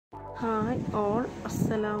Hi all,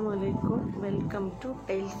 അസ്സലാമു അലൈക്കും. Welcome to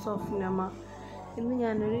tiles of നമ. ഇന്ന്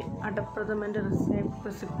ഞാനൊരു അടപ്രഥമൻ്റെ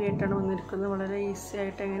റെസിപ്പി ആയിട്ടാണ് വന്നിരിക്കുന്നത്. വളരെ ഈസി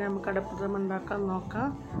ആയിട്ട് എങ്ങനെ നമുക്ക് അടപ്രഥമൻ ഉണ്ടാക്കാൻ നോക്കാം.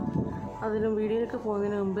 അതിനും വീഡിയോയിലേക്ക്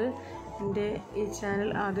പോകുന്നതിന് മുമ്പ് എൻ്റെ ഈ ചാനൽ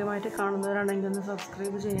ആദ്യമായിട്ട് കാണുന്നവരാണെങ്കിൽ ഒന്ന്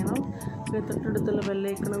സബ്സ്ക്രൈബ് ചെയ്യണം. പിന്നെ തൊട്ടടുത്തുള്ള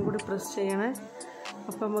ബെല്ലൈക്കണും കൂടി പ്രസ് ചെയ്യണേ.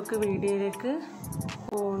 അപ്പോൾ നമുക്ക് വീഡിയോയിലേക്ക്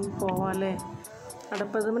പോവാം അല്ലേ.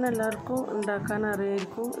 അടപ്രഥമൻ എല്ലാവർക്കും ഉണ്ടാക്കാൻ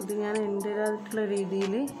അറിയായിരിക്കും. ഇത് ഞാൻ എൻ്റേതായിട്ടുള്ള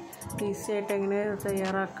രീതിയിൽ ഈസി ആയിട്ട് എങ്ങനെ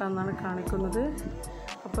തയ്യാറാക്കാമെന്നാണ് കാണിക്കുന്നത്.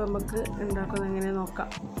 അപ്പോൾ നമുക്ക് ഉണ്ടാക്കുന്നത് എങ്ങനെ നോക്കാം.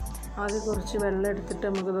 ആദ്യം കുറച്ച് വെള്ളം എടുത്തിട്ട്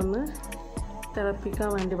നമുക്കിതൊന്ന് തിളപ്പിക്കാൻ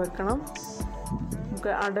വേണ്ടി വെക്കണം.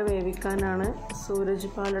 നമുക്ക് അട വേവിക്കാനാണ്.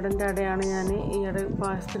 സൂരജ് പാലടൻ്റെ അടയാണ് ഞാൻ ഈ അട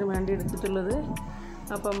പായസത്തിന് വേണ്ടി എടുത്തിട്ടുള്ളത്.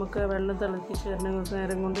 അപ്പോൾ നമുക്ക് വെള്ളം തിളപ്പിച്ച് വരുന്ന കുറച്ച്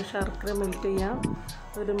നേരം കൊണ്ട് ശർക്കര മെൽറ്റ് ചെയ്യാം.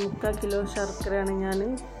 ഒരു 3/4 കിലോ ശർക്കരയാണ് ഞാൻ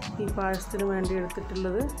ഈ പായസത്തിന് വേണ്ടി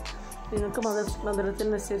എടുത്തിട്ടുള്ളത്. നിങ്ങൾക്ക്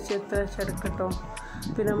മധുരത്തിനനുസരിച്ച് എത്ര ചേർക്കട്ടോ.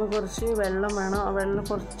 പിന്നെ നമുക്ക് കുറച്ച് വെള്ളം വേണം. ആ വെള്ളം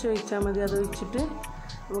കുറച്ച് ഒഴിച്ചാൽ മതി. അത് ഒഴിച്ചിട്ട്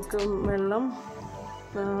നമുക്ക് വെള്ളം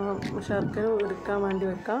ശർക്കര എടുക്കാൻ വേണ്ടി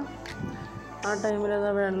വെക്കാം. ആ ടൈമിൽ അത്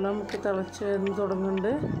വെള്ളം നമുക്ക് തിളച്ച് വരുന്ന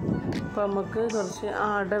തുടങ്ങുന്നുണ്ട്. അപ്പോൾ നമുക്ക് കുറച്ച് ആ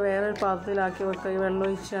അട വേറെ പാത്രത്തിലാക്കി വെക്കാം. ഈ വെള്ളം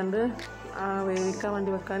ഒഴിച്ചാണ്ട് വേവിക്കാൻ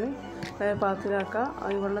വേണ്ടി വെക്കാൻ വേറെ പാത്രത്തിലാക്കാം.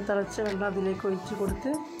 ഈ വെള്ളം തിളച്ച വെള്ളം അതിലേക്ക് ഒഴിച്ച്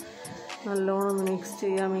കൊടുത്ത് നല്ലോണം ഒന്ന്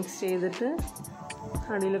മിക്സ് ചെയ്തിട്ട്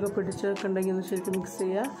അടിയിലൊക്കെ പിടിച്ചൊക്കെ ഉണ്ടെങ്കിൽ ഒന്ന് ശരിക്കും മിക്സ്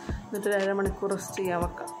ചെയ്യുക. എന്നിട്ട് ഒരു അരമണിക്കൂർ റെസ്റ്റ് ചെയ്യാൻ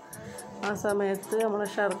വെക്കാം. ആ സമയത്ത് നമ്മൾ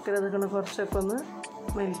ശർക്കര ഇതൊക്കെ കുറച്ചൊക്കെ ഒന്ന്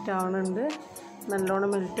മെൽറ്റ് ആവുന്നുണ്ട്. നല്ലോണം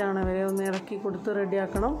മെൽറ്റ് ആവണ വരെ ഒന്ന് ഇറക്കി കൊടുത്ത്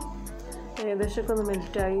റെഡിയാക്കണം. ഏകദേശമൊക്കെ ഒന്ന്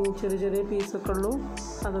മെൽറ്റായി. ചെറിയ പീസൊക്കെ ഉള്ളൂ.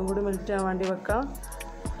 അതും കൂടി മെൽറ്റ് ആവാൻ വേണ്ടി വെക്കാം.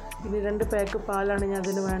 ഇനി 2 പാക്ക് പാലാണ് ഞാൻ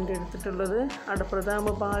അതിന് വേണ്ടി എടുത്തിട്ടുള്ളത്.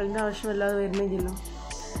 അടപ്രഥമൻ പാലിൻ്റെ ആവശ്യമില്ലാതെ വരുന്നില്ലല്ലോ.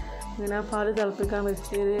 ഇങ്ങനെ ആ പാല് തിളപ്പിക്കാൻ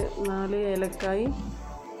വെച്ച് 4 ഏലക്കായി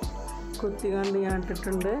കുത്തിക്കാണ്ട് ഞാൻ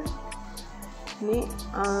ഇട്ടിട്ടുണ്ട്. ഇനി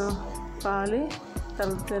പാല്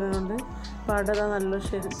തിളച്ചതുകൊണ്ട് പടത നല്ല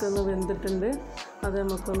ശരിക്കൊന്ന് വെന്തിട്ടുണ്ട്. അത്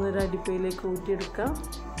നമുക്കൊന്ന് ഒരു അരിപ്പയിലേക്ക് ഊറ്റിയെടുക്കാം.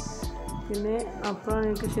 പിന്നെ അപ്പോഴാണ്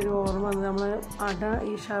എനിക്ക് ശരി ഓർമ്മ വന്നത്, നമ്മൾ അട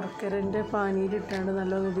ഈ ശർക്കരൻ്റെ പാനിയിലിട്ടാണ്ട്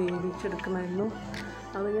നല്ലൊന്ന് വേവിച്ചെടുക്കണമായിരുന്നു.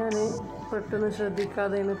 അത് ഞാൻ പെട്ടെന്ന്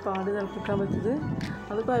ശ്രദ്ധിക്കാതെയാണ് പാല് തിളപ്പിക്കാൻ പറ്റിയത്.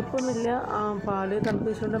 അത് കുഴപ്പമൊന്നുമില്ല. പാല്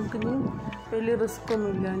തിളപ്പിച്ചുകൊണ്ട് നമുക്കിനി വലിയ റിസ്ക്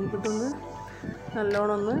ഒന്നുമില്ല. ഇനിയിപ്പോൾ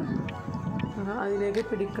നല്ലോണം ഒന്ന് അതിലേക്ക്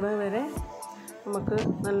പിടിക്കുന്നത് വരെ നമുക്ക്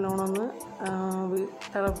നല്ലോണം ഒന്ന്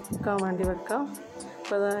തിളക്കാൻ വേണ്ടി വെക്കാം.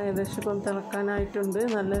 അപ്പോൾ അത് ഏകദേശം ഒന്ന് തിളക്കാനായിട്ടുണ്ട്.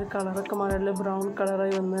 നല്ലൊരു കളറൊക്കെ നല്ല ബ്രൗൺ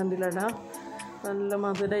കളറായി വന്ന് കണ്ടില്ലടാം. നല്ല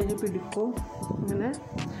മധുരമായി പിടിക്കും അങ്ങനെ.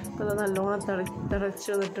 അപ്പോൾ അത് നല്ലോണം തിളച്ച്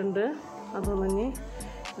വന്നിട്ടുണ്ട്. അതൊന്നിഞ്ഞ്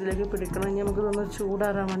ഇതിലേക്ക് പിടിക്കണം. ഇനി നമുക്കിതൊന്ന്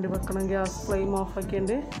ചൂടാറാൻ വേണ്ടി വെക്കണം. ഗ്യാസ് ഫ്ലെയിം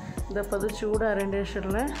ഓഫാക്കിയിട്ട് ഇതപ്പോൾ അത് ചൂടാറേണ്ട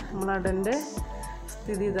ശേഷമുള്ള നമ്മളടൻ്റെ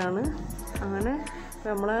സ്ഥിതി ഇതാണ്. അങ്ങനെ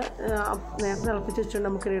നമ്മളെ നേരത്തെ തിളപ്പിച്ച് വെച്ചുകൊണ്ട്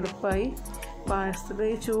നമുക്കൊരു എളുപ്പമായി. പായസത്തിൽ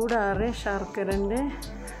ഈ ചൂടാറിയ ശർക്കരൻ്റെ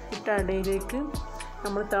ഇട്ട അടയിലേക്ക്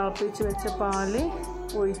നമ്മൾ തിളപ്പിച്ച് വെച്ച പാല്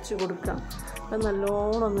ഒഴിച്ച് കൊടുക്കാം. അത്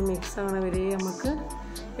നല്ലോണം ഒന്ന് മിക്സ് ആവണ വരെ നമുക്ക്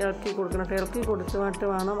ഇളക്കി കൊടുക്കണം. ഇളക്കി കൊടുത്തുമായിട്ട്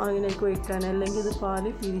വേണം അതിലേക്ക് ഒഴിക്കാൻ, അല്ലെങ്കിൽ ഇത്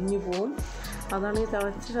പാല് പിരിഞ്ഞു പോവും. അതാണ് ഈ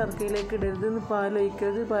തിളച്ച ശർക്കരയിലേക്ക് ഇടരുതെന്ന് പാൽ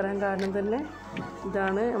ഒഴിക്കരുത് പറയാൻ കാരണം തന്നെ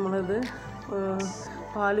ഇതാണ്. നമ്മളിത്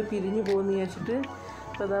പാല് പിരിഞ്ഞു പോകുമെന്ന് വിചാരിച്ചിട്ട്.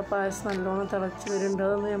 അപ്പോൾ അത് ആ പായസം നല്ലോണം തിളച്ച് വരുന്നുണ്ട്.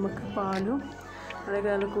 അതൊന്ന് നമുക്ക് പാലും അതൊക്കെ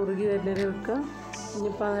നല്ല കുറുകി വരുന്നവരെ വെക്കാം.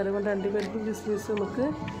 ഇനിയിപ്പോൾ ആ നേരം കൊണ്ട് അണ്ടിപ്പരിപ്പും കിസ്മിസും നമുക്ക്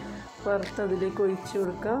വറുത്ത് അതിലേക്ക് ഒഴിച്ച്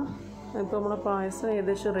കൊടുക്കാം. ഇപ്പോൾ നമ്മളെ പായസം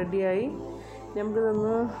ഏകദേശം റെഡിയായി.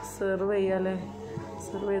 നമുക്കിതൊന്ന് സെർവ് ചെയ്യാമല്ലേ.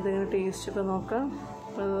 സെർവ് ചെയ്തിങ്ങനെ ടേസ്റ്റൊക്കെ നോക്കാം.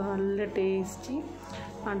 അപ്പോൾ അത് നല്ല ടേസ്റ്റി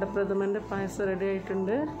അടപ്രഥമൻ്റെ പായസം റെഡി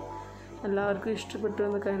ആയിട്ടുണ്ട്. എല്ലാവർക്കും ഇഷ്ടപ്പെട്ടു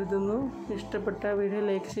എന്ന് കരുതുന്നു. ഇഷ്ടപ്പെട്ട വീഡിയോ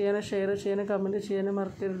ലൈക്ക് ചെയ്യാനും ഷെയർ ചെയ്യാനും കമൻറ്റ് ചെയ്യാനും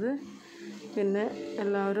മറക്കരുത്. പിന്നെ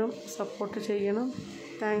എല്ലാവരും സപ്പോർട്ട് ചെയ്യണം.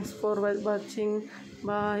 Thanks for watching.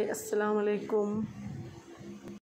 ബൈ. അസ്സലാമു അലൈക്കും.